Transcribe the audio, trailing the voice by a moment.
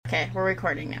Okay, we're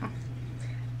recording now.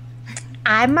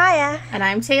 I'm Maya. And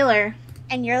I'm Taylor.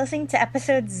 And you're listening to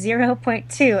episode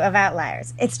 0.2 of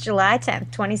Outliers. It's July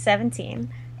 10th, 2017.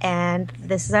 And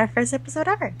this is our first episode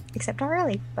ever. Except not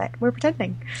really, but we're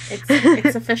pretending.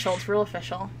 It's official. It's real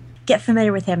official. Get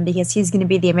familiar with him because he's going to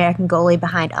be the American goalie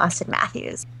behind Austin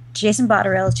Matthews. Jason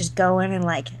Botterill is just going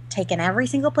and, taking every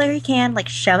single player he can,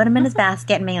 shoving him in his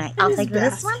basket and being like, I'll take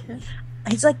this one.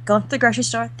 He's, going to the grocery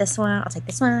store. This one. I'll take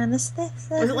this one. This.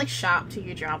 Was it, Shop Till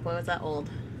You Drop? What was that old?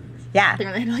 Yeah.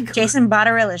 Had, Jason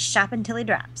Botterill is shopping till he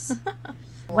drops.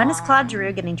 When is Claude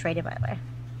Giroux getting traded, by the way?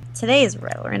 Today's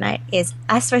rivalry night is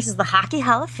us versus the Hockey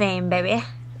Hall of Fame, baby.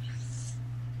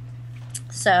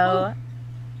 So,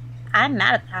 I'm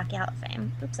mad at the Hockey Hall of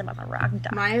Fame. Oops, I'm on the wrong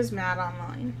dot. Maya's mad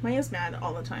online. Maya's mad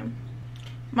all the time.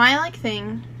 My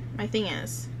thing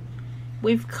is,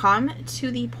 we've come to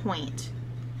the point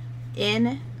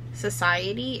in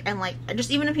society, and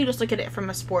just even if you just look at it from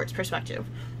a sports perspective,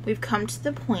 we've come to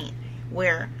the point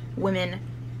where women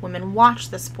watch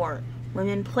the sport,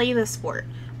 women play the sport,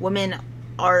 women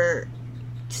are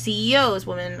CEOs,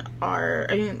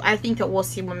 I think that we'll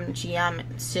see women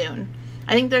GM soon.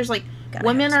 I think there's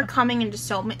women are coming into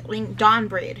so many. Dawn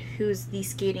Braid, who's the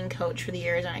skating coach for the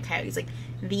Arizona Coyotes,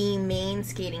 the main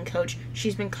skating coach,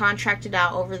 she's been contracted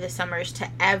out over the summers to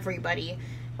everybody.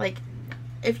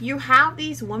 If you have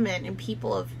these women and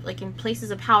people of in places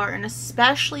of power, and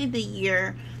especially the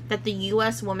year that the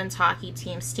U.S. women's hockey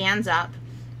team stands up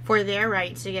for their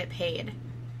right to get paid,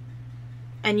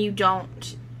 and you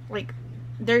don't,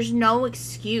 there's no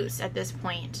excuse at this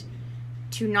point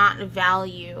to not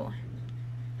value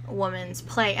a woman's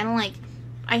play. And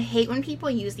I hate when people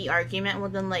use the argument, well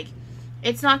then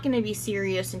it's not going to be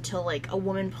serious until a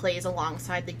woman plays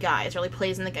alongside the guys, or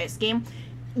plays in the guys' game.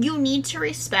 You need to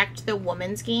respect the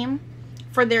women's game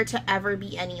for there to ever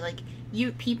be any,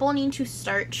 people need to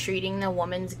start treating the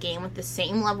women's game with the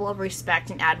same level of respect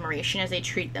and admiration as they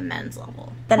treat the men's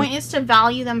level. The point is to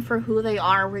value them for who they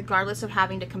are, regardless of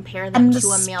having to compare them to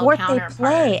a male counterpart. And the sport they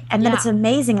play, and then it's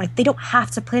amazing. They don't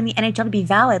have to play in the NHL to be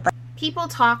valid. People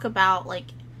talk about,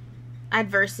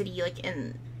 adversity,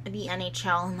 in the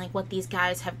NHL, and, what these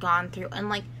guys have gone through,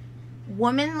 and,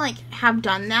 women have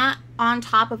done that on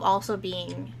top of also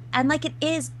being, and it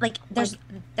is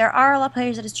there are a lot of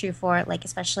players that it's true for,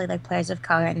 especially players of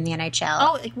color in the NHL.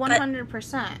 Oh,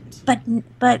 100%.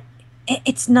 But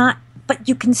it's not. But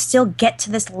you can still get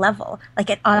to this level.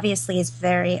 It obviously is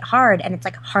very hard, and it's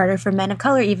harder for men of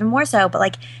color even more so.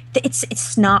 But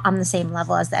it's not on the same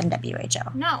level as the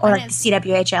NWHL, no, or the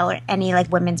CWHL, or any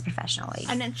women's professional league.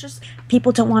 And it's just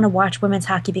people don't want to watch women's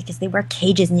hockey because they wear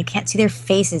cages and you can't see their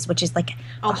faces, which is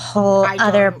a whole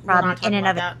other problem in and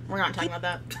of it. We're not talking about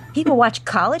that. People watch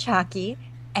college hockey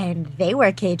and they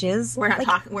wear cages. We're not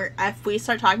talking. If we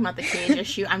start talking about the cage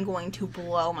issue, I'm going to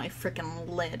blow my freaking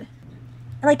lid.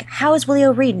 How is Willie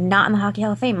O'Ree not in the Hockey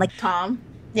Hall of Fame? Tom.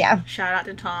 Yeah. Shout out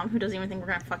to Tom, who doesn't even think we're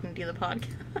going to fucking do the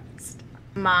podcast.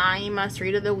 My must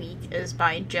read of the week is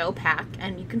by Joe Pack,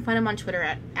 and you can find him on Twitter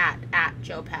at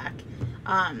Joe Pack.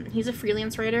 He's a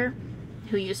freelance writer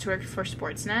who used to work for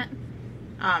Sportsnet.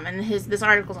 And this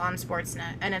article's on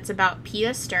Sportsnet, and it's about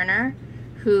Pia Sterner,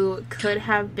 who could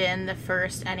have been the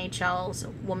first NHL's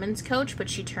women's coach, but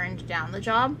she turned down the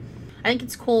job. I think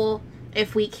it's cool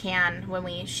if we can, when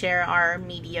we share our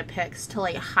media picks, to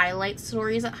highlight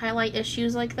stories that highlight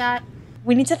issues like that.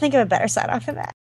 We need to think of a better sign off for that.